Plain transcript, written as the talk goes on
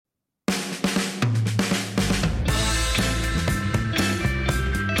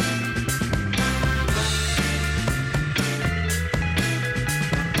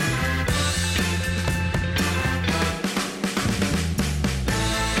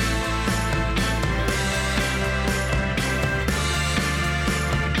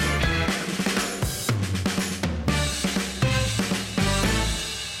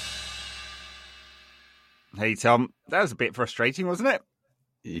Hey, Tom, that was a bit frustrating, wasn't it?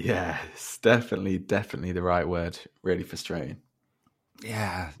 Yeah, it's definitely the right word. Really frustrating.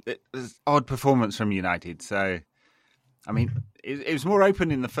 Yeah, it was odd performance from United. So, I mean, it was more open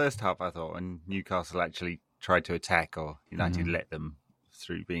in the first half, I thought, and Newcastle actually tried to attack, or United let them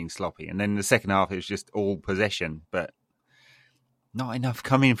through being sloppy. And then the second half, it was just all possession, but not enough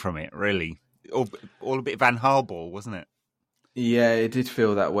coming from it, really. All a bit Van Gaal ball, wasn't it? Yeah, it did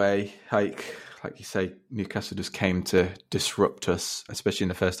feel that way. Like you say, Newcastle just came to disrupt us, especially in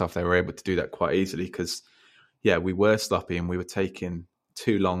the first half. They were able to do that quite easily because, yeah, we were sloppy and we were taking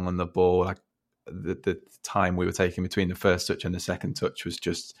too long on the ball. Like the time we were taking between the first touch and the second touch was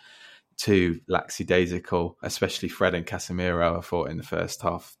just too lackadaisical, especially Fred and Casemiro, I thought, in the first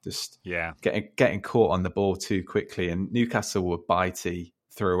half. Just getting caught on the ball too quickly. And Newcastle were bitey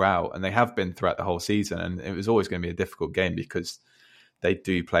throughout, and they have been throughout the whole season. And it was always going to be a difficult game because they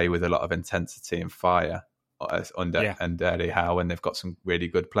do play with a lot of intensity and fire under Eddie Howe, and they've got some really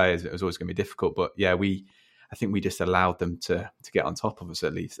good players. It was always going to be difficult. But yeah, I think we just allowed them to get on top of us,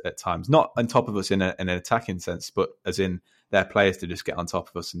 at least at times. Not on top of us in an attacking sense, but as in their players to just get on top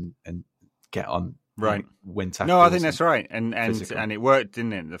of us and get on, right, win tackles. No, I think that's right, and it worked,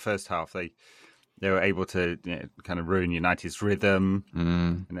 didn't it? In the first half, they were able to kind of ruin United's rhythm,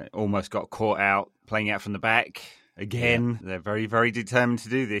 and it almost got caught out playing out from the back again. Yeah. They're very, very determined to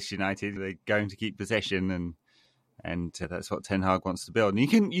do this. United, they're going to keep possession, and that's what Ten Hag wants to build.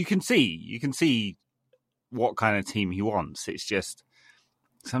 And you can see what kind of team he wants. It's just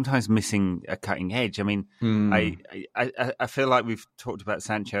sometimes missing a cutting edge. I mean, I feel like we've talked about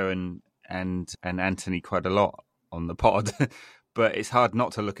Sancho and Anthony quite a lot on the pod, but it's hard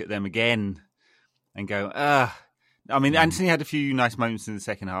not to look at them again and go, I mean, Anthony had a few nice moments in the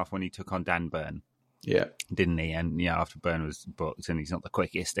second half when he took on Dan Burn. Yeah. Didn't he? And after Burn was booked, and he's not the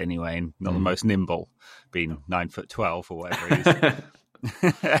quickest anyway, and not the most nimble, being 9'12" or whatever he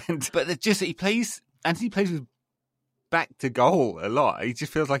is. But Anthony plays with back to goal a lot. He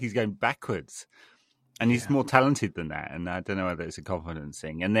just feels like he's going backwards. And he's more talented than that. And I don't know whether it's a confidence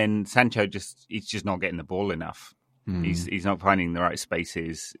thing. And then Sancho he's just not getting the ball enough. He's not finding the right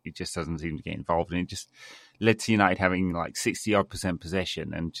spaces. He just doesn't seem to get involved. And it just led to United having like 60-odd%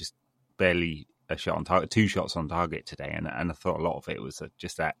 possession and just barely a shot on target, 2 shots on target today. And I thought a lot of it was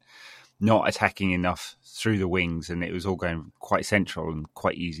just that not attacking enough through the wings. And it was all going quite central and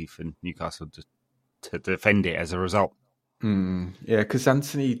quite easy for Newcastle to defend it as a result. Yeah, because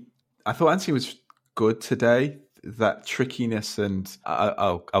I thought Anthony was good today. That trickiness, and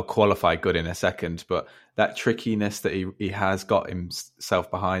I'll qualify good in a second, but that trickiness that he has got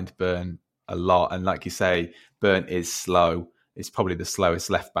himself behind Burn a lot. And like you say, Burn is slow. It's probably the slowest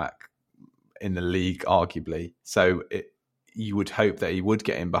left back in the league, arguably. So you would hope that he would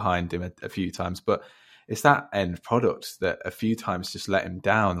get in behind him a few times, but it's that end product that a few times just let him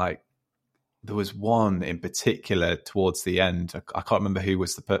down. Like there was one in particular towards the end. I can't remember who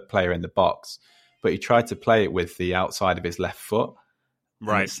was the player in the box, but he tried to play it with the outside of his left foot.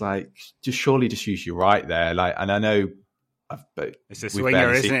 Right. And it's like, surely use your right there. Like, and I know it's a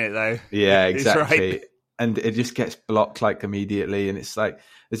swinger, isn't it, though? Yeah, exactly. Right. And it just gets blocked like immediately. And it's like,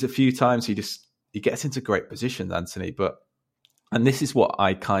 there's a few times he gets into great positions, Anthony. And this is what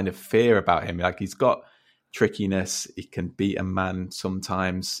I kind of fear about him. Like, he's got trickiness. He can beat a man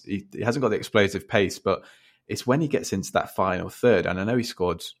sometimes. He hasn't got the explosive pace, but it's when he gets into that final third. And I know he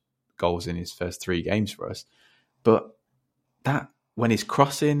scored goals in his first 3 games for us, but that when he's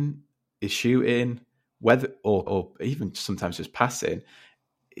crossing, he's shooting, whether or even sometimes just passing,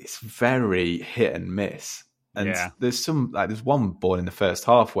 it's very hit and miss. And there's one ball in the first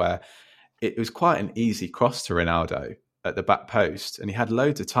half where it was quite an easy cross to Ronaldo at the back post, and he had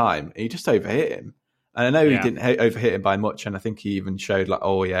loads of time, and he just overhit him. And I know he didn't overhit him by much, and I think he even showed like,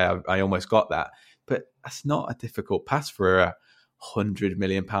 oh yeah, I almost got that. But that's not a difficult pass for a £100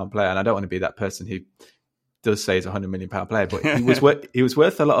 million player. And I don't want to be that person who does say he's a £100 million player, but he was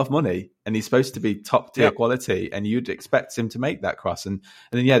worth a lot of money, and he's supposed to be top tier quality, and you'd expect him to make that cross. And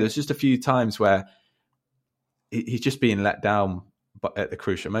then there's just a few times where he's just being let down at the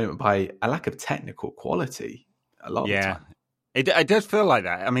crucial moment by a lack of technical quality. A lot of the time. It does feel like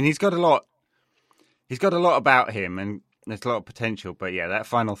that. I mean, he's got a lot about him, and there's a lot of potential. But that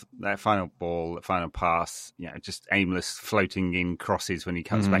final ball, the final pass, just aimless floating in crosses when he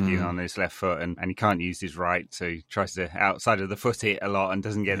comes back in on his left foot, and he can't use his right, so he tries to outside of the foot it a lot and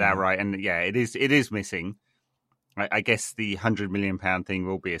doesn't get that right. And it is missing. I guess the £100 million thing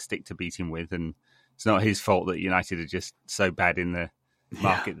will be a stick to beat him with, and it's not his fault that United are just so bad in the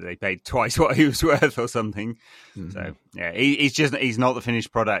market that they paid twice what he was worth or something. So yeah, he's not the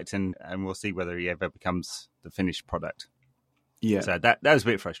finished product, and we'll see whether he ever becomes the finished product. Yeah. So that was a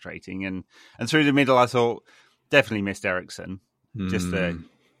bit frustrating, and through the middle, I thought definitely missed Eriksen. Just the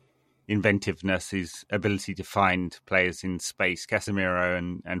inventiveness, his ability to find players in space.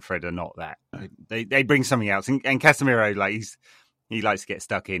 Casemiro and Fred are not that. They bring something else, and Casemiro, like he likes to get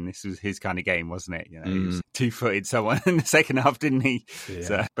stuck in. This was his kind of game, wasn't it? You know, he was 2-footed someone in the second half, didn't he? Yeah.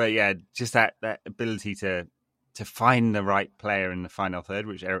 So, but yeah, just that ability to find the right player in the final third,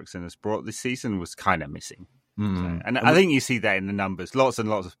 which Eriksen has brought this season, was kind of missing. So, and I think you see that in the numbers. Lots and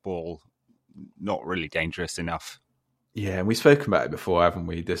lots of ball, not really dangerous enough. Yeah, and we've spoken about it before, haven't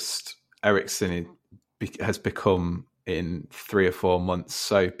we? Just Eriksen has become, in 3 or 4 months,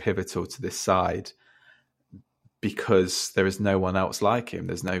 so pivotal to this side because there is no one else like him.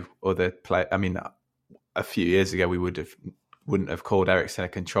 There's no other player. I mean, a few years ago we wouldn't have called Eriksen a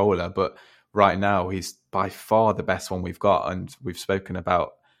controller, but right now he's by far the best one we've got, and we've spoken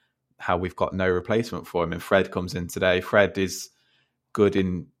about how we've got no replacement for him. And Fred comes in today. Fred is good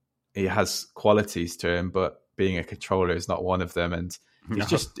he has qualities to him, but being a controller is not one of them. And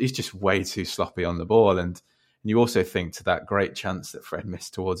he's just way too sloppy on the ball. And you also think to that great chance that Fred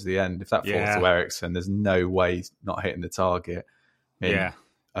missed towards the end, if that falls to Eriksen, there's no way he's not hitting the target. A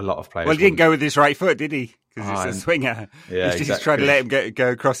lot of players. Well, he didn't go with his right foot, did he? Because it's a swinger. Yeah, he's just trying to let him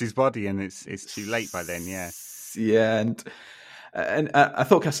go across his body, and it's too late by then. Yeah, yeah, and I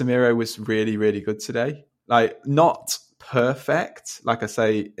thought Casemiro was really, really good today. Like, not perfect, like I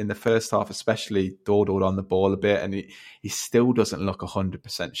say, in the first half, especially dawdled on the ball a bit, and he still doesn't look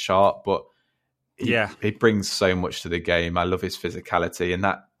 100% sharp, but he brings so much to the game. I love his physicality, and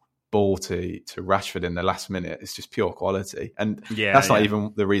that ball to Rashford in the last minute is just pure quality. And that's not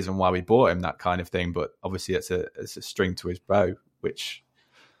even the reason why we bought him, that kind of thing, but obviously it's a string to his bow, which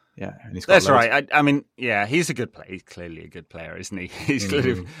and he's got that's right. I mean, he's a good player. He's clearly a good player, isn't he? He's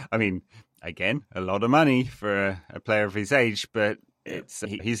clearly, I mean, again, a lot of money for a player of his age, but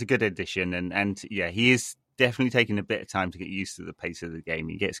he's a good addition, and he is definitely taking a bit of time to get used to the pace of the game.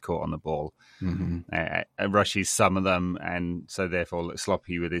 He gets caught on the ball, rushes some of them, and so therefore looks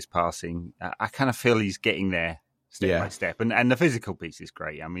sloppy with his passing. I kind of feel he's getting there step by step, and the physical piece is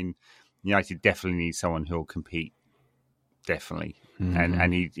great. I mean, United definitely need someone who'll compete, definitely,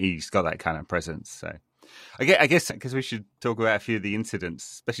 and he's got that kind of presence. So I guess because we should talk about a few of the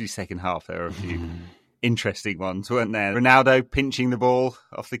incidents, especially second half. There are a few interesting ones, weren't there? Ronaldo pinching the ball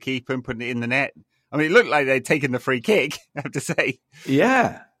off the keeper and putting it in the net. I mean, it looked like they'd taken the free kick, I have to say.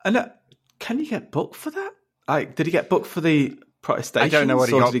 Yeah. And can you get booked for that? Like, did he get booked for the protestation? I don't know what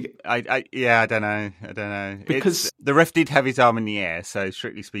he got. I don't know. Because the ref did have his arm in the air, so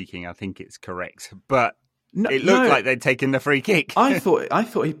strictly speaking, I think it's correct. But it looked like they'd taken the free kick. I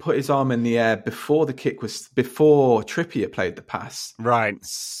thought he put his arm in the air before before Trippier played the pass. Right.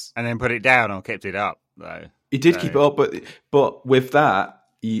 And then put it down or kept it up, though. He did keep it up, but with that,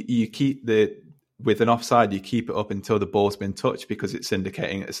 you keep with an offside, you keep it up until the ball's been touched because it's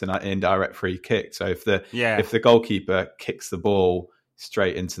indicating it's an indirect free kick. So if the goalkeeper kicks the ball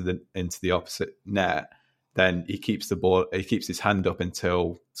straight into the opposite net, then he keeps his hand up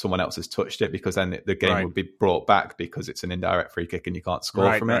until someone else has touched it, because then the game would be brought back because it's an indirect free kick and you can't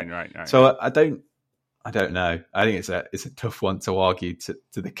score from it. Right. So I don't know. I think it's a tough one to argue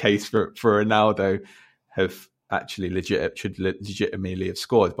to the case for Ronaldo have actually should legitimately have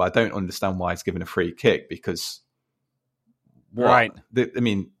scored, but I don't understand why he's given a free kick, because Trippier's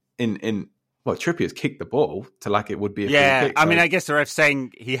kicked the ball to like it would be a free kick. I mean, I guess the ref's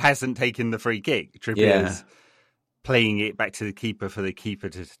saying he hasn't taken the free kick. Trippier's playing it back to the keeper for the keeper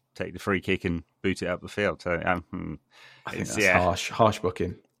to take the free kick and boot it up the field. So I think that's harsh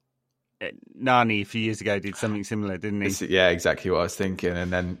booking. Nani a few years ago did something similar, didn't he? Yeah, exactly what I was thinking.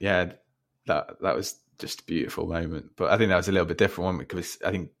 And then that was just a beautiful moment. But I think that was a little bit different, because I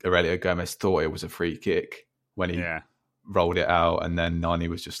think Aurelio Gomez thought it was a free kick when he rolled it out, and then Nani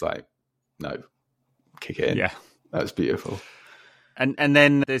was just like, no, kick it in. Yeah. That was beautiful. And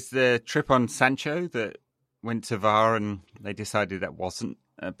then there's the trip on Sancho that went to VAR, and they decided that wasn't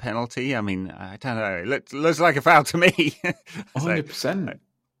a penalty. I mean, I don't know. It looks like a foul to me. 100%.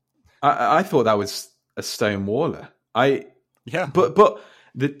 I thought that was a Stonewaller. But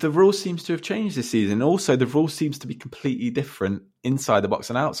the rule seems to have changed this season. Also, the rule seems to be completely different inside the box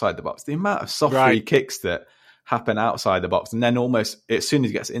and outside the box. The amount of soft free kicks that happen outside the box, and then almost as soon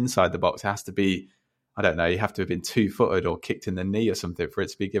as it gets inside the box, it has to be, I don't know, you have to have been 2-footed or kicked in the knee or something for it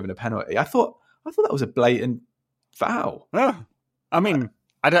to be given a penalty. I thought that was a blatant foul. Oh, I mean,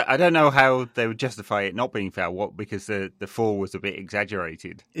 I don't know how they would justify it not being foul. What, because the fall was a bit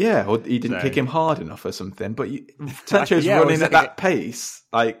exaggerated. Yeah, or he didn't kick him hard enough or something. But Sancho's running at that pace,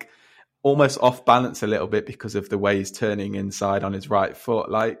 like almost off balance a little bit because of the way he's turning inside on his right foot.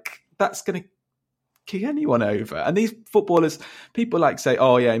 Like that's going to kick anyone over. And these footballers, people like say,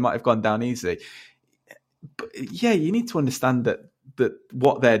 "Oh yeah, he might have gone down easily." But yeah, you need to understand that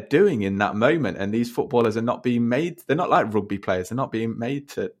what they're doing in that moment, and these footballers are not being made. They're not like rugby players. They're not being made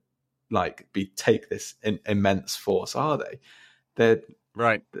to like take this immense force, are they? They're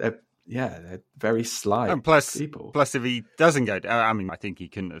right. They're very slight. And plus, people. Plus, if he doesn't go down, I mean, I think he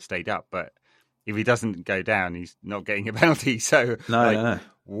couldn't have stayed up. But if he doesn't go down, he's not getting a penalty. So, no.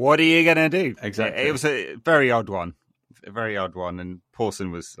 What are you going to do? Exactly. It was a very odd one, and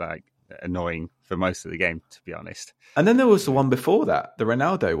Pawson was like annoying for most of the game, to be honest. And then there was the one before that, the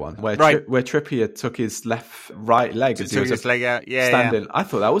Ronaldo one, where Trippier took his right leg as he was his leg out. standing. Yeah. I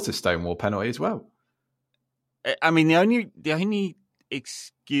thought that was a Stonewall penalty as well. I mean, the only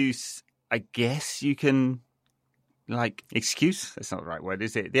excuse, I guess you can excuse. That's not the right word,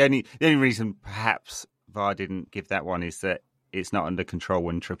 is it? The only reason perhaps VAR didn't give that one is that it's not under control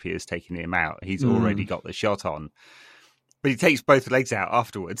when Trippier is taking him out. He's already got the shot on. But he takes both legs out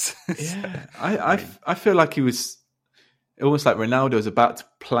afterwards. Yeah, I feel like he was almost like Ronaldo was about to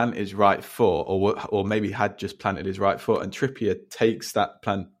plant his right foot, or maybe had just planted his right foot, and Trippier takes that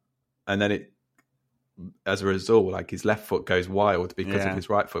plant, and then as a result, like his left foot goes wild because of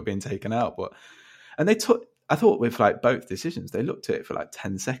his right foot being taken out. I thought with like both decisions, they looked at it for like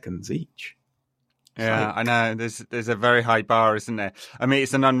 10 seconds each. Yeah, I know. There's a very high bar, isn't there? I mean,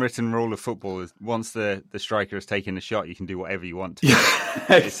 it's an unwritten rule of football. Once the striker has taken a shot, you can do whatever you want to.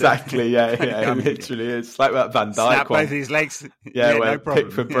 Yeah, exactly. It literally is. It's like that Van Dijk snap one. both his legs. Yeah, where no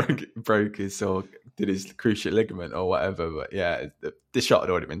problem. Pickford broke his or did his cruciate ligament or whatever. But yeah, the shot had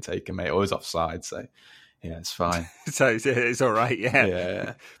already been taken, mate. It was offside, so yeah, it's fine. So it's all right.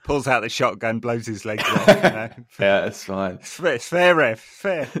 Yeah. Pulls out the shotgun, blows his legs off. Yeah, it's fine. It's fair, ref.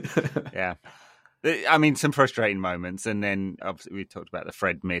 Fair. Yeah. I mean, some frustrating moments, and then obviously we talked about the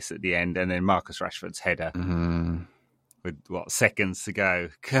Fred miss at the end, and then Marcus Rashford's header with seconds to go.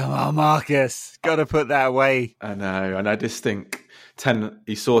 Come on, Marcus, got to put that away. I know, and I just think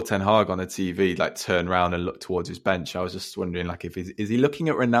he saw Ten Hag on the TV, like turn around and look towards his bench. I was just wondering, like, is he looking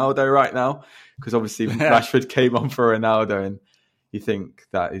at Ronaldo right now? Because obviously Rashford came on for Ronaldo, and you think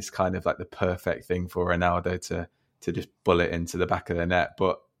that is kind of like the perfect thing for Ronaldo to just bullet into the back of the net,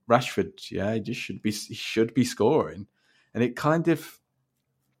 but Rashford, he should be scoring, and it kind of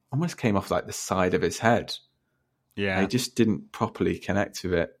almost came off like the side of his head. Yeah, he just didn't properly connect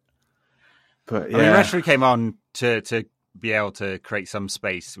with it. But yeah, I mean, Rashford came on to be able to create some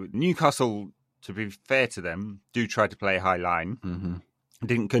space. Newcastle, to be fair to them, do try to play a high line.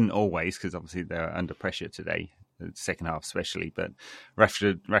 Mm-hmm. Couldn't always, because obviously they're under pressure today, the second half especially. But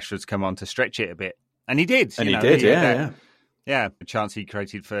Rashford's come on to stretch it a bit, and he did. Yeah, a chance he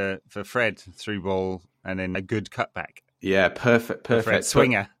created for Fred, through ball, and then a good cutback. Yeah, perfect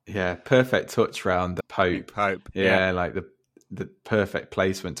swinger. Perfect touch round the Pope. Yeah, like the perfect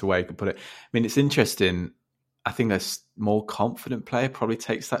placement to where you can put it. I mean, it's interesting. I think a more confident player probably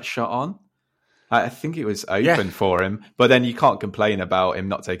takes that shot on. I think it was open for him, but then you can't complain about him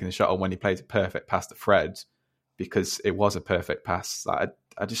not taking the shot on when he plays a perfect pass to Fred, because it was a perfect pass.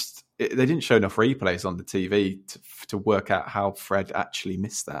 They didn't show enough replays on the TV to work out how Fred actually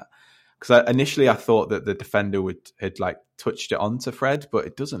missed that. Because initially I thought that the defender had like touched it onto Fred, but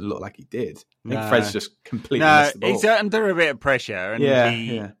it doesn't look like he did. I think Fred's just completely missed the ball. He's under a bit of pressure,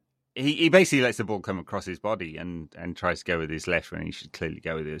 and he basically lets the ball come across his body and tries to go with his left when he should clearly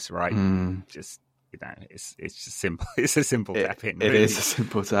go with his right. Just it's just simple. It's a simple tap in. It is a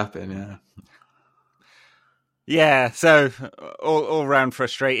simple tap in, yeah. Yeah, so all round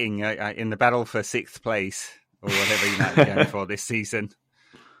frustrating in the battle for 6th place, or whatever you might be going for this season.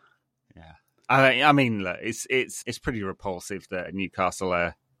 Yeah, I mean, look, it's pretty repulsive that Newcastle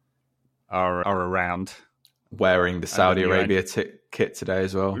are around wearing the Saudi Arabia kit today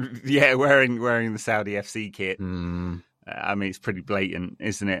as well. Yeah, wearing the Saudi FC kit. I mean, it's pretty blatant,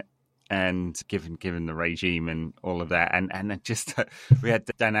 isn't it? And given the regime and all of that, and just we had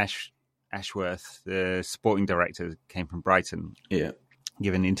Dan Ashworth, the sporting director, came from Brighton. Yeah,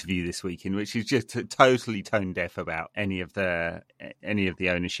 give an interview this week in which he's just totally tone deaf about any of the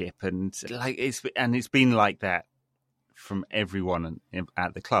ownership, and it's been like that from everyone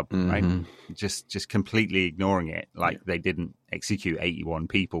at the club, right? Just completely ignoring it, they didn't execute 81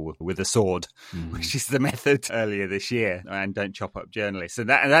 people with a sword, which is the method earlier this year, and don't chop up journalists. And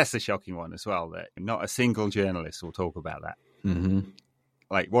that's the shocking one as well, that not a single journalist will talk about that.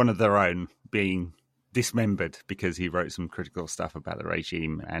 like one of their own being dismembered because he wrote some critical stuff about the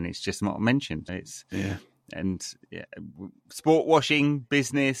regime, and it's just not mentioned. Sport washing,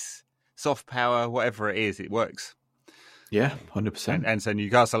 business, soft power, whatever it is, it works. Yeah, 100%. And so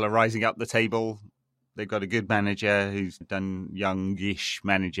Newcastle are rising up the table. They've got a good manager who's done youngish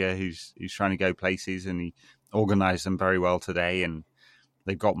manager who's trying to go places, and he organised them very well today. And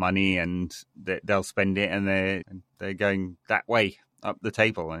they've got money, and they'll spend it, and they're going that way up the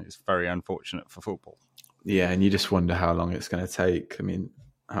table, and it's very unfortunate for football. Yeah, and you just wonder how long it's going to take. I mean,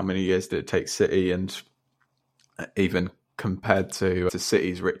 how many years did it take City? And even compared to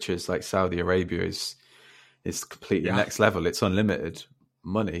City's riches, like Saudi Arabia is completely next level. It's unlimited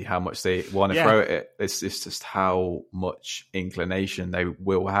money. How much they want to throw at it, it's just how much inclination they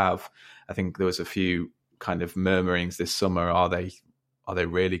will have. I think there was a few kind of murmurings this summer. Are they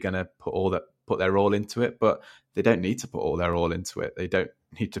really going to put their all into it? But they don't need to put all their all into it. They don't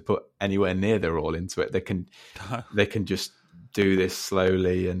need to put anywhere near their all into it. They can just do this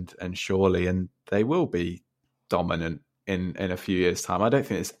slowly and surely, and they will be dominant in a few years' time. I don't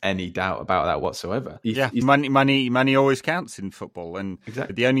think there's any doubt about that whatsoever. Money always counts in football, and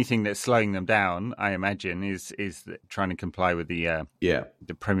exactly. The only thing that's slowing them down, I imagine, is trying to comply with the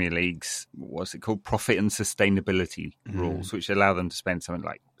Premier League's, what's it called, profit and sustainability rules, which allow them to spend something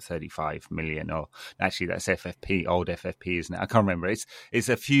like 35 million, or actually that's FFP, old FFP, isn't it? I can't remember. It's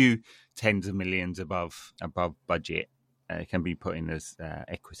a few tens of millions above budget. Can be put in as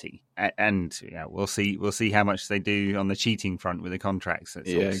equity, and we'll see how much they do on the cheating front with the contracts. That's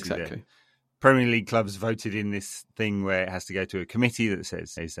exactly. The Premier League clubs voted in this thing where it has to go to a committee that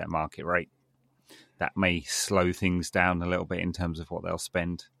says is that market rate. That may slow things down a little bit in terms of what they'll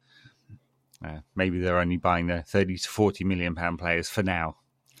spend. Maybe they're only buying the 30 to 40 million pound players for now.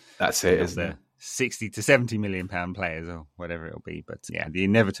 That's it, isn't it? 60 to 70 million pound players or whatever it'll be. But the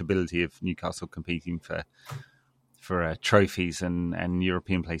inevitability of Newcastle competing for trophies and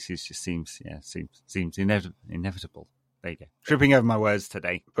European places just seems inevitable. There you go. Tripping over my words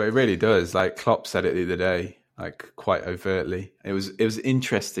today. But it really does. Like Klopp said it the other day, like quite overtly. It was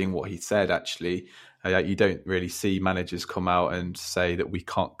interesting what he said, actually. You don't really see managers come out and say that we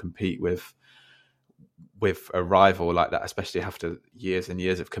can't compete with a rival like that, especially after years and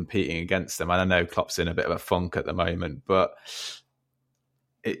years of competing against them. And I know Klopp's in a bit of a funk at the moment, but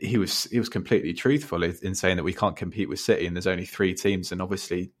he was completely truthful in saying that we can't compete with City and there's only 3 teams, and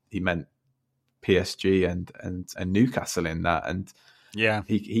obviously he meant PSG and Newcastle in that, and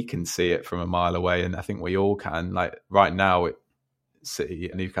he can see it from a mile away, and I think we all can. Like right now, City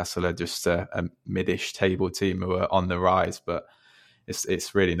and Newcastle are just a mid-ish table team who are on the rise, but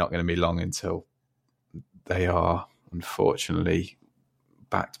it's really not going to be long until they are unfortunately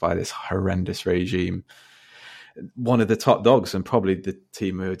backed by this horrendous regime. One of the top dogs, and probably the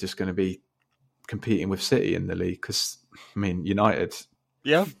team who are just going to be competing with City in the league. Because I mean, United,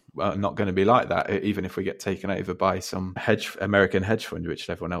 are not going to be like that. Even if we get taken over by some American hedge fund, which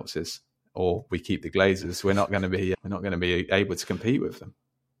everyone else is, or we keep the Glazers, we're not going to be able to compete with them.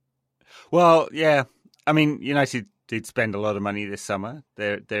 Well, yeah, I mean, United did spend a lot of money this summer.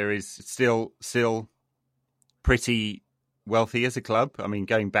 There is still pretty wealthy as a club. I mean,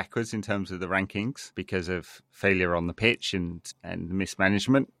 going backwards in terms of the rankings because of failure on the pitch and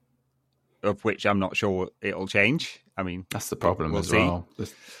mismanagement, of which I'm not sure it'll change. I mean, that's the problem as see. Well.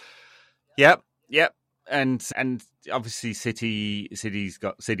 Yep. And obviously City's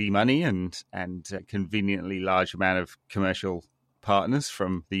got City money and a conveniently large amount of commercial partners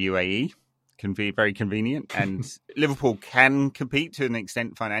from the UAE. Very convenient, and Liverpool can compete to an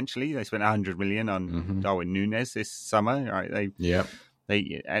extent financially. They spent 100 million on Darwin Núñez this summer, right?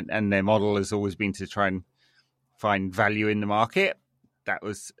 And their model has always been to try and find value in the market. That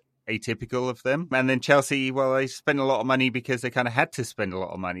was atypical of them. And then Chelsea, well, they spent a lot of money because they kind of had to spend a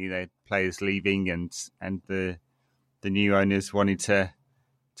lot of money. They had players leaving, and the new owners wanted to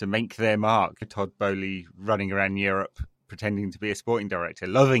make their mark. Todd Boehly running around Europe pretending to be a sporting director,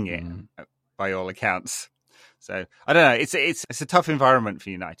 loving it. By all accounts. So I don't know. It's a tough environment for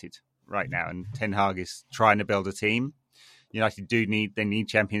United right now, and Ten Hag is trying to build a team. United need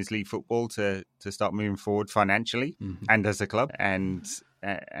Champions League football to start moving forward financially and as a club, and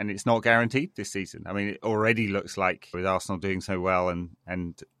it's not guaranteed this season. I mean, it already looks like with Arsenal doing so well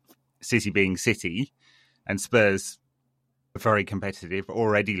and City being City and Spurs very competitive,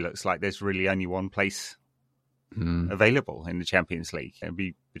 already looks like there's really only one place available in the Champions League. It'd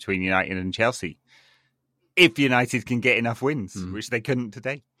be between United and Chelsea. If United can get enough wins, which they couldn't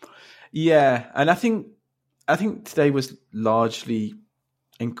today. Yeah, and I think today was largely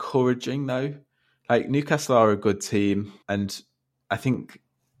encouraging though. Like Newcastle are a good team, and I think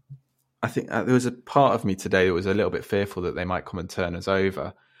there was a part of me today that was a little bit fearful that they might come and turn us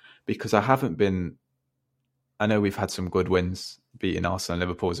over, because I know we've had some good wins, beating Arsenal and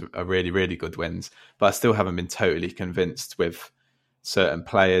Liverpool are really, really good wins, but I still haven't been totally convinced with certain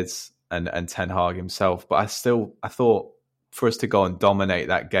players and Ten Hag himself. But I thought for us to go and dominate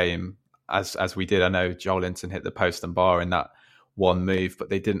that game as we did, I know Joelinton hit the post and bar in that one move, but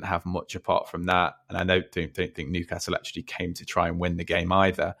they didn't have much apart from that. And I don't think Newcastle actually came to try and win the game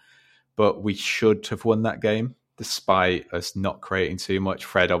either. But we should have won that game, despite us not creating too much.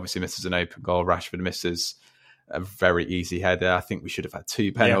 Fred obviously misses an open goal. Rashford misses a very easy header. I think we should have had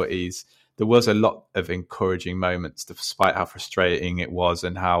 2 penalties. Yeah. There was a lot of encouraging moments, despite how frustrating it was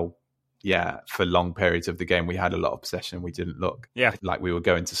and how, for long periods of the game, we had a lot of possession. We didn't look like we were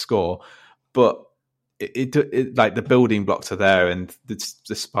going to score. But it like the building blocks are there, and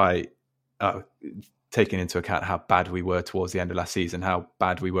despite taking into account how bad we were towards the end of last season, how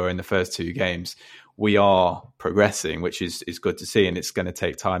bad we were in the first 2 games, we are progressing, which is good to see, and it's going to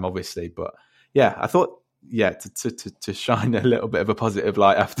take time, obviously. But I thought to shine a little bit of a positive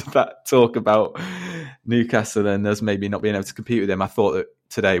light after that talk about Newcastle and us maybe not being able to compete with them, I thought that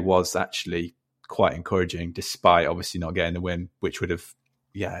today was actually quite encouraging, despite obviously not getting the win, which would have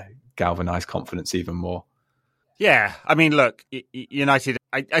galvanised confidence even more. Yeah, I mean, look, United,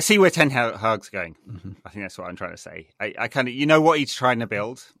 I see where Ten Hag's going. Mm-hmm. I think that's what I'm trying to say. I kind of, what he's trying to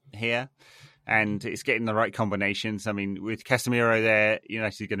build here, and it's getting the right combinations. I mean, with Casemiro there,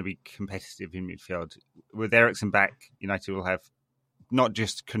 United are going to be competitive in midfield. With Eriksen back, United will have not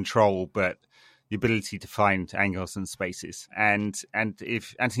just control, but the ability to find angles and spaces. And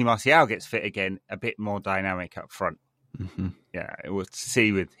if Anthony Martial gets fit again, a bit more dynamic up front. Mm-hmm. Yeah, we'll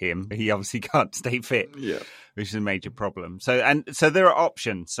see with him. He obviously can't stay fit, which is a major problem. So there are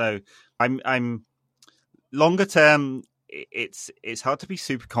options. So I'm longer term. It's hard to be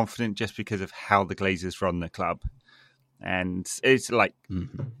super confident just because of how the Glazers run the club, and it's like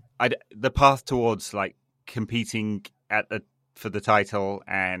the path towards like competing for the title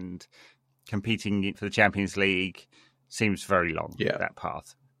and competing for the Champions League seems very long. That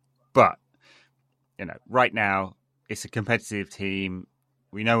path, but right now. It's a competitive team.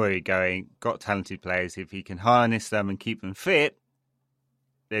 We know where we're going. Got talented players. If he can harness them and keep them fit,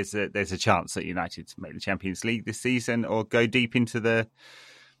 there's a chance that United make the Champions League this season or go deep into the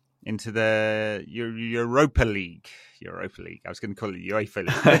Europa League. I was going to call it UEFA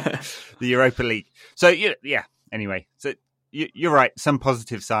League, the Europa League. So Anyway, so you're right. Some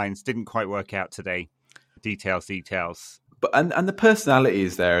positive signs didn't quite work out today. Details. But and the personality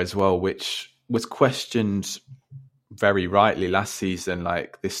is there as well, which was questioned very rightly last season.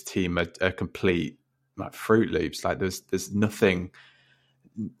 Like, this team are complete like Fruit Loops. Like there's nothing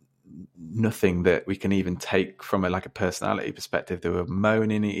that we can even take from a personality perspective. They were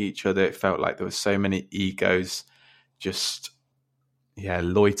moaning at each other. It felt like there were so many egos just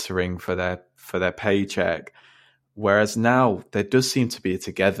loitering for their paycheck. Whereas now there does seem to be a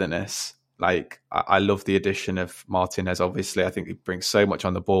togetherness. Like, I love the addition of Martinez, obviously. I think he brings so much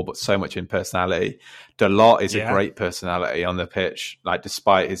on the ball, but so much in personality. Dalot is a great personality on the pitch. Like,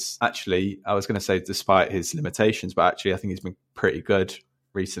 despite his limitations, but actually I think he's been pretty good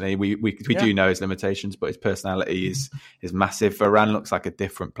recently. We do know his limitations, but his personality is massive. Varane looks like a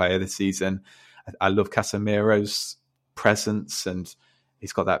different player this season. I love Casemiro's presence, and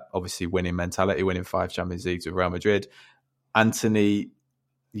he's got that obviously winning mentality, winning 5 Champions Leagues with Real Madrid. Anthony,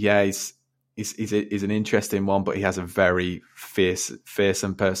 he's an interesting one, but he has a very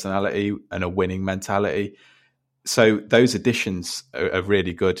fearsome personality and a winning mentality. So those additions are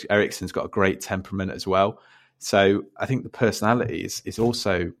really good. Eriksen's got a great temperament as well. So I think the personality is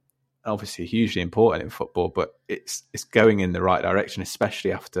also obviously hugely important in football, but it's going in the right direction,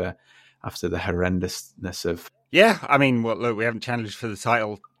 especially after the horrendousness of... Yeah, I mean, look, we haven't challenged for the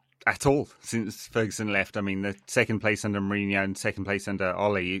title at all since Ferguson left. I mean, the second place under Mourinho and second place under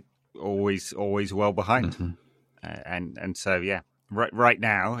Ole, always well behind. Mm-hmm. And so, right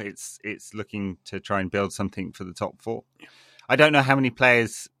now it's looking to try and build something for the top 4. I don't know how many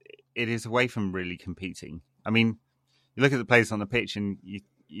players it is away from really competing. I mean, you look at the players on the pitch and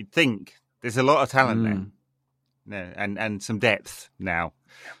you'd think there's a lot of talent there. No, and some depth now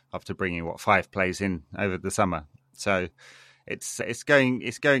after bringing 5 players in over the summer. So it's going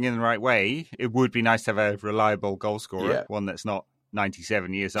in the right way. It would be nice to have a reliable goal scorer, one that's not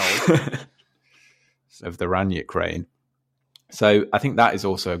 97 years old. Of the Ranić reign. So I think that is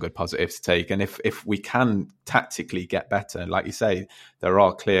also a good positive to take. And if we can tactically get better, like you say, there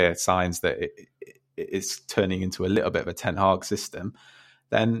are clear signs that it's turning into a little bit of a Ten Hag system,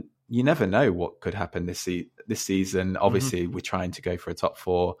 then you never know what could happen this season. Obviously, we're trying to go for a top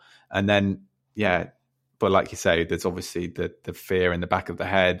 4, and then but like you say, there's obviously the fear in the back of the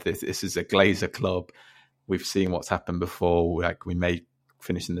head. This is a Glazer club. We've seen what's happened before. Like, we may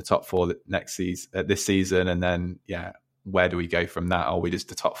finish in the top 4 this season, and then where do we go from that? Are we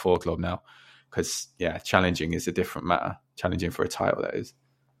just a top 4 club now? Because challenging is a different matter. Challenging for a title, that is.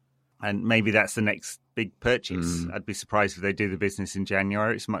 And maybe that's the next big purchase. I'd be surprised if they do the business in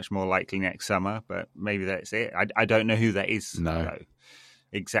January. It's much more likely next summer, but maybe that's it. I don't know who that is. No. Though.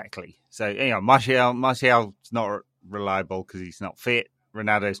 Exactly. So, Martial's not reliable because he's not fit.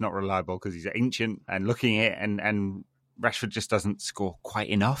 Ronaldo's not reliable because he's ancient and looking at it, and Rashford just doesn't score quite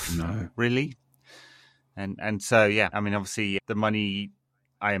enough, really. And so, I mean, obviously the money,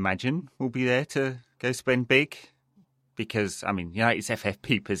 I imagine, will be there to go spend big because, I mean, United's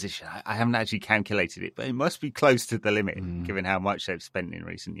FFP position, I haven't actually calculated it, but it must be close to the limit given how much they've spent in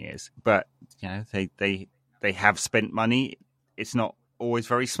recent years. But, they have spent money. It's not always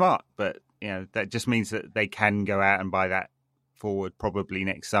very smart, but, that just means that they can go out and buy that forward probably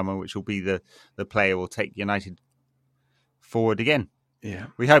next summer, which will be the player will take United forward again. Yeah,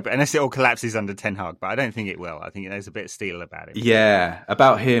 we hope, unless it all collapses under Ten Hag, but I don't think it will. I think there's a bit of steel about it. Yeah,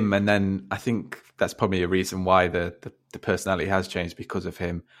 about him, and then I think that's probably a reason why the personality has changed because of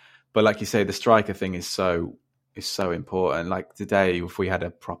him. But like you say, the striker thing is so important. Like today, if we had a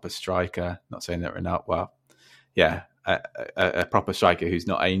proper striker, not saying that Ronaldo, a proper striker who's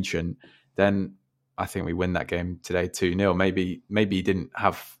not ancient, then I think we win that game today 2-0. Maybe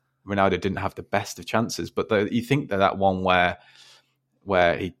Ronaldo didn't have the best of chances, but you think that one where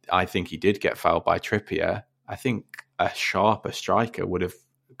I think he did get fouled by Trippier, I think a sharper striker would have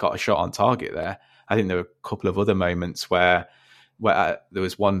got a shot on target there. I think there were a couple of other moments where there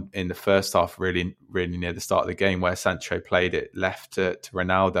was one in the first half, really, really near the start of the game, where Sancho played it left to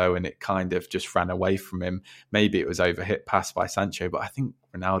Ronaldo and it kind of just ran away from him. Maybe it was overhit pass by Sancho, but I think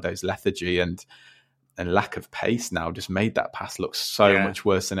Ronaldo's lethargy and lack of pace now just made that pass look so much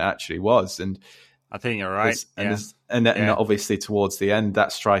worse than it actually was. And I think you're right. And obviously towards the end,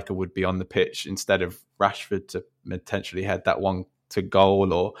 that striker would be on the pitch instead of Rashford to potentially head that one to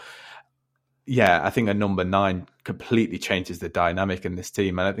goal. Or I think a number 9 completely changes the dynamic in this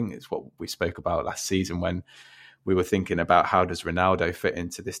team. And I think it's what we spoke about last season when we were thinking about how does Ronaldo fit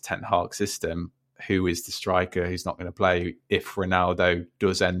into this Ten Hag system? Who is the striker who's not going to play if Ronaldo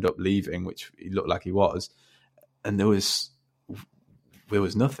does end up leaving, which he looked like he was. And there was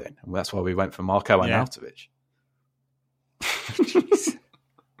nothing. And that's why we went for Marco Arnautovic.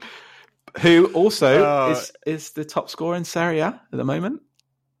 Who also is the top scorer in Serie A at the moment.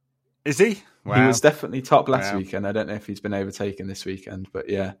 Is he? Wow. He was definitely top last weekend. I don't know if he's been overtaken this weekend, but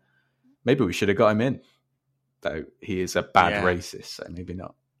maybe we should have got him in. Though he is a bad racist, so maybe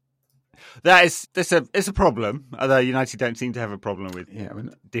not. It's a problem. Although United don't seem to have a problem with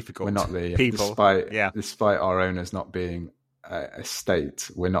difficult we're not the, people. Despite our owners not being a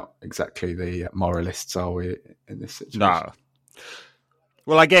state, we're not exactly the moralists, are we, in this situation? No.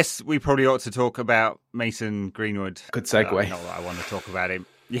 Well, I guess we probably ought to talk about Mason Greenwood. Good segue. Not that I want to talk about him.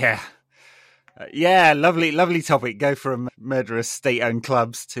 Yeah. Lovely topic. Go from murderous state-owned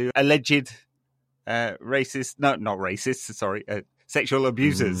clubs to alleged racist, not racists, sorry, sexual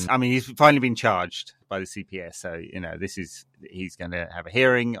abusers. I mean, he's finally been charged by the CPS. So, he's going to have a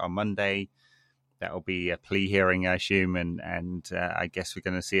hearing on Monday. That'll be a plea hearing, I assume. And I guess we're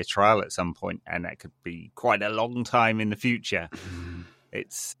going to see a trial at some point, and that could be quite a long time in the future.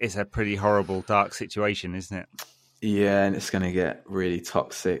 It's a pretty horrible, dark situation, isn't it? Yeah, and it's going to get really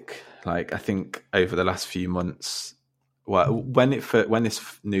toxic. Like, I think over the last few months, when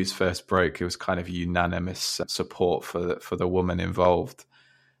this news first broke, it was kind of unanimous support for the woman involved.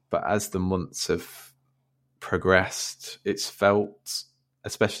 But as the months have progressed, it's felt,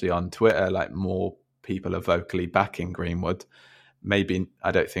 especially on Twitter, like more people are vocally backing Greenwood. Maybe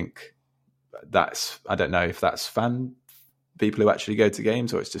I don't know if that's people who actually go to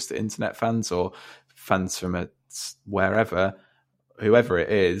games, or it's just the internet fans or fans from whoever it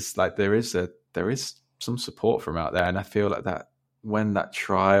is. Like there is some support from out there, and I feel like that when that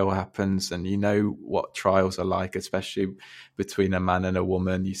trial happens, and what trials are like, especially between a man and a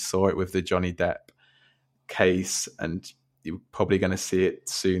woman. You saw it with the Johnny Depp case, and you're probably going to see it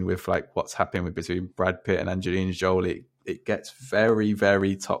soon with like what's happening between Brad Pitt and Angelina Jolie. It gets very,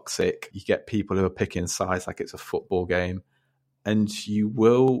 very toxic. You get people who are picking sides like it's a football game, and you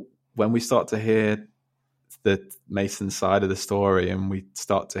will, when we start to hear the Mason side of the story and we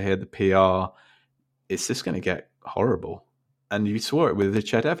start to hear the PR, it's just going to get horrible. And you saw it with the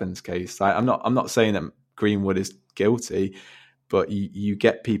Ched Evans case. I'm not saying that Greenwood is guilty, but you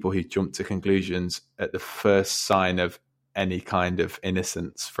get people who jump to conclusions at the first sign of any kind of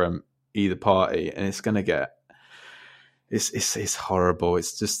innocence from either party, and it's going to get it's horrible.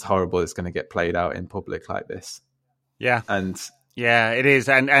 It's just horrible. It's going to get played out in public like this. Yeah, and yeah, it is,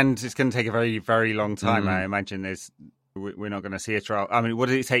 and it's going to take a very, very long time. I imagine we're not going to see a trial. I mean, what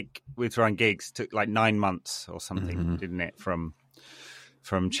did it take with Ryan Giggs? It took like 9 months or something, didn't it? From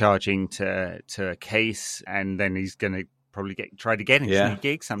charging to a case, and then he's going to probably get tried again. Yeah,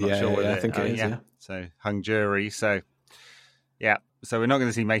 Giggs. I'm not sure whether I think it is. Yeah. So hung jury. So yeah, so we're not going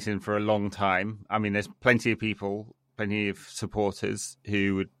to see Mason for a long time. I mean, there's plenty of supporters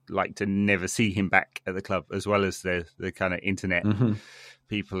who would like to never see him back at the club, as well as the kind of internet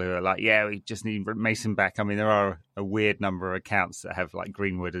people who are like, yeah, we just need Mason back. I mean, there are a weird number of accounts that have like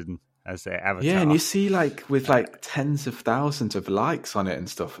Greenwood as their avatar. Yeah, and you see like with like tens of thousands of likes on it and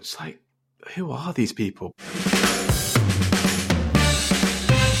stuff. It's like, who are these people?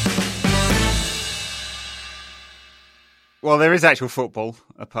 Well, there is actual football,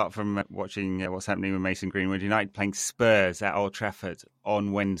 apart from watching what's happening with Mason Greenwood. United playing Spurs at Old Trafford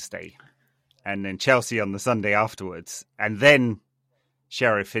on Wednesday, and then Chelsea on the Sunday afterwards, and then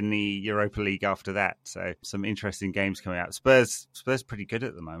Sheriff in the Europa League after that. So some interesting games coming out. Spurs pretty good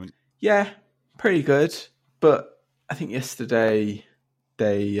at the moment. Yeah, pretty good. But I think yesterday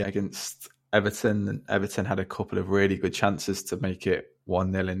they against Everton had a couple of really good chances to make it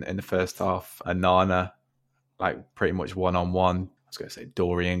 1-0 in the first half. And Nana, like pretty much one-on-one. I was going to say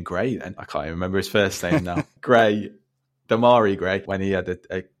Dorian Gray then. I can't even remember his first name now. Damari Gray, when he had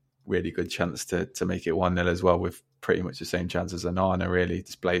a really good chance to make it 1-0 as well, with pretty much the same chance as Onana, really,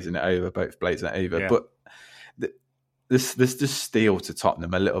 just blazing it over, both blazing it over. Yeah. But this just steal to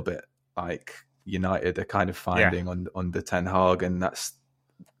Tottenham a little bit, like United are kind of finding under Ten Hag, and that's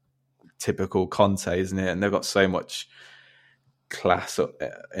typical Conte, isn't it? And they've got so much class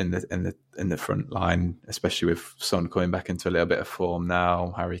in the front line, especially with Son coming back into a little bit of form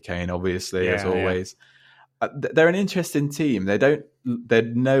now. Harry Kane, obviously, as always. They're an interesting team. They're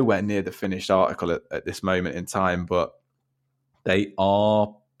nowhere near the finished article at this moment in time, but they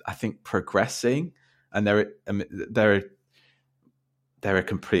are, I think, progressing, and they're a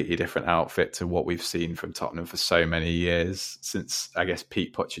completely different outfit to what we've seen from Tottenham for so many years since, I guess,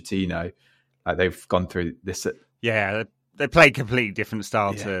 Pete Pochettino. They've gone through this. They play a completely different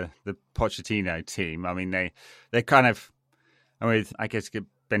style to the Pochettino team. I mean, they're kind of, I guess,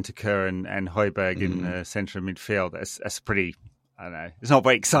 Bentancur and Højbjerg in the centre of midfield. That's pretty, I don't know. It's not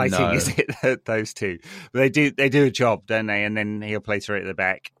very exciting, is it, those two? But they do a job, don't they? And then he'll play through at the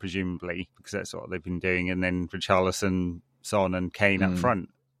back, presumably, because that's what they've been doing. And then Richarlison, Son and Kane up front,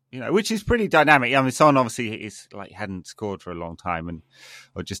 which is pretty dynamic. I mean, Son obviously hadn't scored for a long time,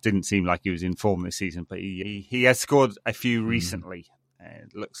 or just didn't seem like he was in form this season. But he has scored a few recently.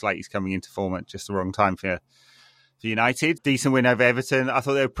 It looks like he's coming into form at just the wrong time for United. Decent win over Everton. I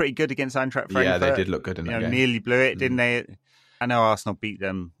thought they were pretty good against Eintracht Frankfurt. Yeah, they did look good in that game. Nearly blew it, didn't they? I know Arsenal beat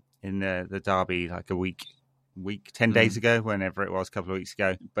them in the derby like a week, 10 days ago, whenever it was, a couple of weeks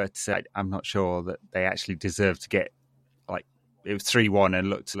ago. But I'm not sure that they actually deserved to get, it was 3-1 and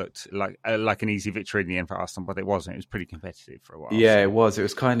looked like an easy victory in the end for Arsenal, but it wasn't. It was pretty competitive for a while. Yeah, it was. It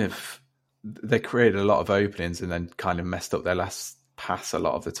was kind of, they created a lot of openings and then kind of messed up their last pass a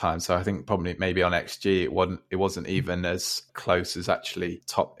lot of the time. So I think probably maybe on XG it wasn't even as close as actually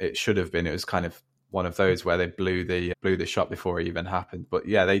it should have been. It was kind of one of those where they blew the shot before it even happened. But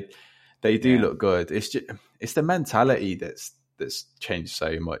yeah, they do look good. It's the mentality that's changed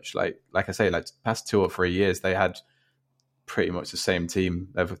so much. Like I say, like past 2 or 3 years they had pretty much the same team.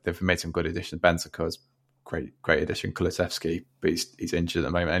 They've made some good additions. Bentancur's great addition. Kulusevski, but he's injured at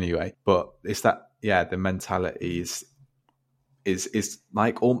the moment anyway. But it's that the mentality is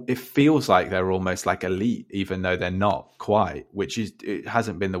like, it feels like they're almost like elite, even though they're not quite, it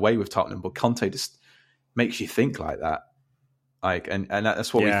hasn't been the way with Tottenham, but Conte just makes you think like that. Like, and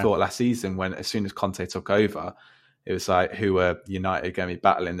that's what we thought last season, when as soon as Conte took over, it was like, who are United going to be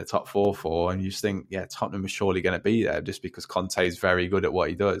battling the top 4 for? And you just think, Tottenham is surely going to be there just because Conte is very good at what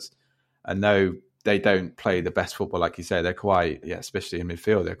he does. And though they don't play the best football, like you say, they're quite, especially in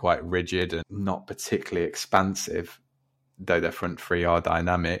midfield, they're quite rigid and not particularly expansive, though their front three are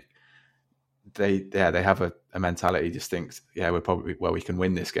dynamic. They have a mentality just thinks, we're probably where we can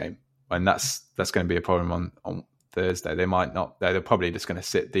win this game. And that's going to be a problem on Thursday. They might not, they're probably just going to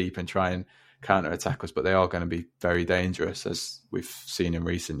sit deep and try and counter-attack us, but they are going to be very dangerous, as we've seen in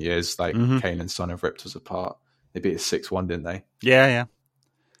recent years. Like Kane and Son have ripped us apart. They beat us 6-1, didn't they? Yeah.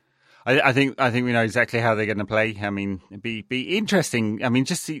 I think we know exactly how they're going to play. I mean, it'd be interesting. I mean,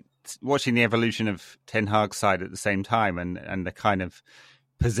 just see watching the evolution of Ten Hag's side at the same time, and the kind of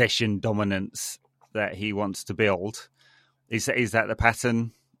possession dominance that he wants to build. Is that the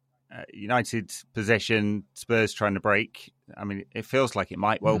pattern? United possession, Spurs trying to break. I mean, it feels like it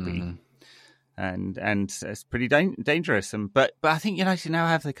might well be, and it's pretty dangerous. But I think United now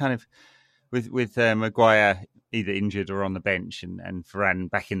have the kind of with Maguire either injured or on the bench, and Varane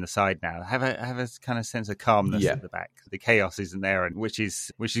back in the side now, have a kind of sense of calmness at the back. The chaos isn't there, and which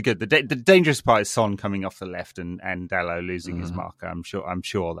is good. The dangerous part is Son coming off the left and Dalot losing his marker. I'm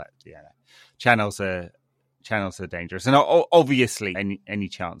sure that channels are dangerous, and obviously any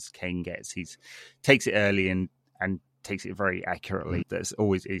chance Kane gets, he takes it early and takes it very accurately. That's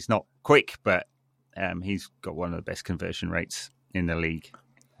always, he's not quick, but he's got one of the best conversion rates in the league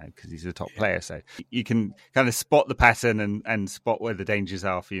because he's a top player. So you can kind of spot the pattern and spot where the dangers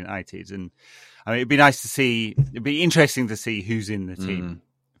are for United. And I mean, it'd be interesting to see who's in the team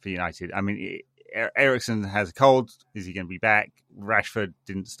for United. I mean, Eriksen has a cold. Is he going to be back? Rashford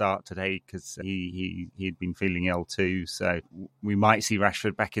didn't start today because he'd been feeling ill too. So we might see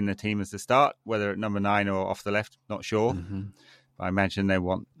Rashford back in the team as the start, whether at number 9 or off the left, not sure. But I imagine they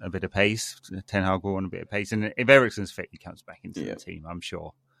want a bit of pace. Ten Hag will want a bit of pace. And if Eriksen's fit, he comes back into the team, I'm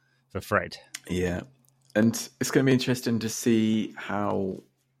sure, for Fred. Yeah. And it's going to be interesting to see how,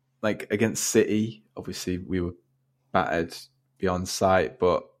 like against City, obviously we were battered beyond sight,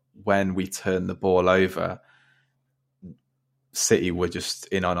 but when we turned the ball over, City were just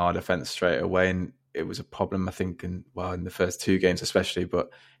in on our defence straight away, and it was a problem, I think, in the first 2 games especially, but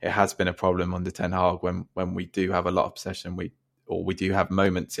it has been a problem under Ten Hag when we do have a lot of possession, we do have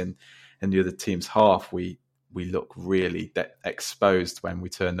moments in the other team's half, we look really exposed when we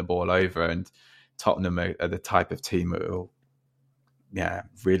turn the ball over, and Tottenham are the type of team that will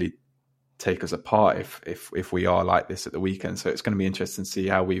really take us apart if we are like this at the weekend. So it's going to be interesting to see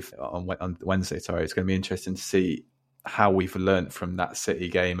how on Wednesday. It's going to be interesting to see how we've learnt from that City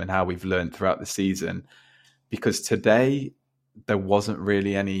game and how we've learnt throughout the season. Because today there wasn't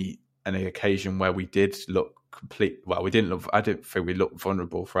really any occasion where we did look complete. Well, we didn't look. I didn't think we looked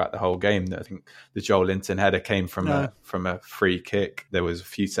vulnerable throughout the whole game. I think the Joel Linton header came from a free kick. There was a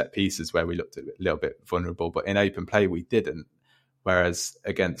few set pieces where we looked a little bit vulnerable, but in open play we didn't. Whereas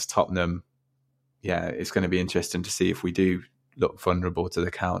against Tottenham, it's going to be interesting to see if we do look vulnerable to the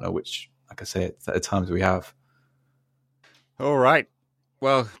counter, which, like I say, at times we have. All right.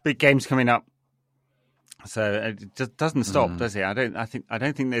 Well, big games coming up, so it just doesn't stop, does it? I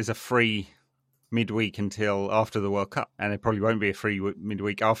don't think there's a free midweek until after the World Cup, and there probably won't be a free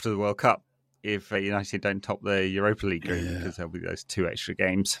midweek after the World Cup if United don't top the Europa League group, because there'll be those 2 extra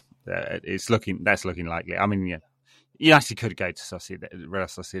games. That's looking likely. I mean, United could go to Real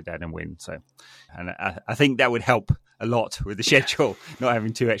Sociedad and win. So, and I think that would help a lot with the schedule, not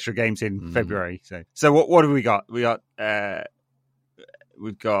having 2 extra games in February. So what have we got? We've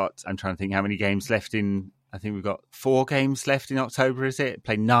got. I'm trying to think how many games left in. I think we've got 4 games left in October. Is it?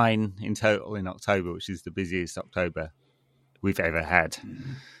 Play 9 in total in October, which is the busiest October we've ever had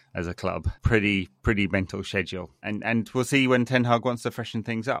as a club. Pretty mental schedule, and we'll see when Ten Hag wants to freshen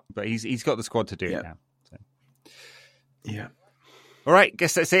things up. But he's got the squad to do it now. Yeah. All right,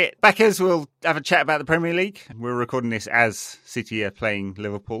 guess that's it. Backers, we'll have a chat about the Premier League. We're recording this as City are playing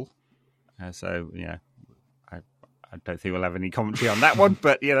Liverpool. I don't think we'll have any commentary on that one.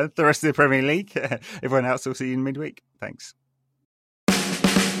 But, the rest of the Premier League, everyone else will see you in midweek. Thanks.